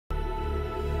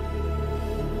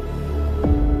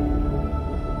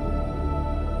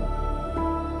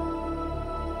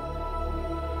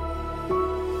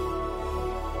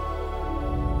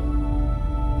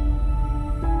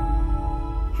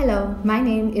My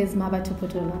name is Mmabatho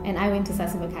Photolo and I went to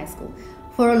SACAA High School.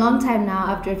 For a long time now,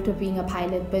 I've dreamt of being a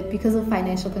pilot, but because of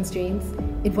financial constraints,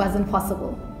 it wasn't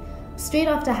possible. Straight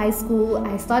after high school,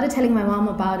 I started telling my mom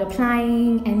about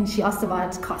applying and she asked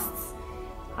about costs.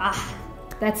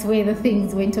 That's where the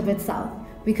things went a bit south.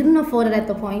 We couldn't afford it at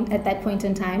that point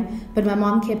in time, but my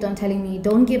mom kept on telling me,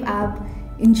 don't give up.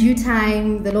 In due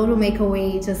time, the Lord will make a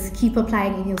way. Just keep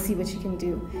applying and you'll see what you can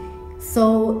do.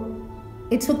 So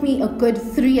it took me a good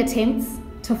 3 attempts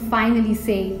to finally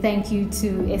say thank you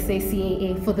to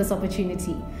SACAA for this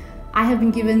opportunity. I have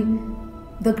been given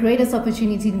the greatest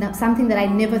opportunity, something that I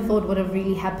never thought would have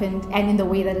really happened, and in the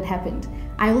way that it happened.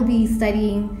 I will be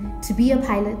studying to be a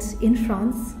pilot in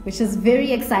France, which is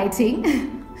very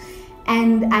exciting.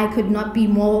 And I could not be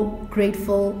more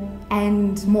grateful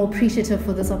and more appreciative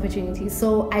for this opportunity.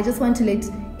 So I just want to let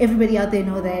everybody out there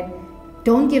know that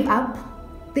don't give up.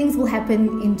 Things will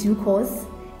happen in due course,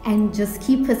 and just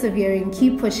keep persevering,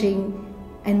 keep pushing,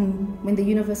 and when the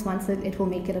universe wants it, it will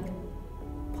make it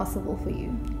possible for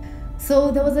you. So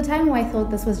there was a time where I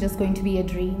thought this was just going to be a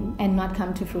dream and not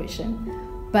come to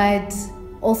fruition. But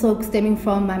also stemming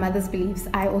from my mother's beliefs,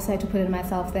 I also had to put in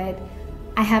myself that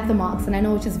I have the marks, and I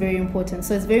know which is very important.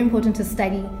 So it's very important to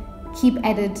study, keep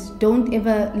at it, don't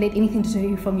ever let anything deter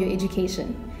you from your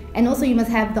education. And also you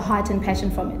must have the heart and passion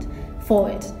for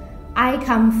it. I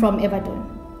come from Evaton.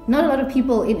 Not a lot of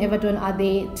people in Evaton are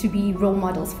there to be role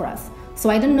models for us. So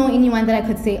I didn't know anyone that I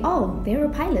could say, oh, they're a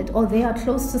pilot, or they are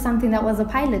close to something that was a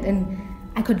pilot, and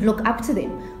I could look up to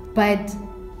them. But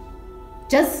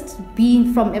just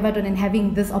being from Evaton and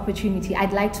having this opportunity,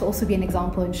 I'd like to also be an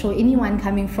example and show anyone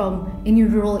coming from any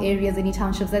rural areas, any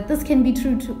townships, that this can be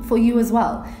true for you as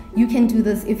well. You can do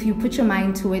this if you put your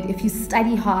mind to it, if you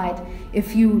study hard,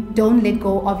 if you don't let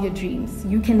go of your dreams.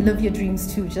 You can live your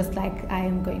dreams too, just like I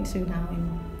am going to now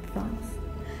in France.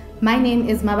 My name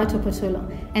is Mmabatho Photolo,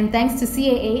 and thanks to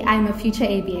CAA, I'm a future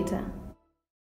aviator.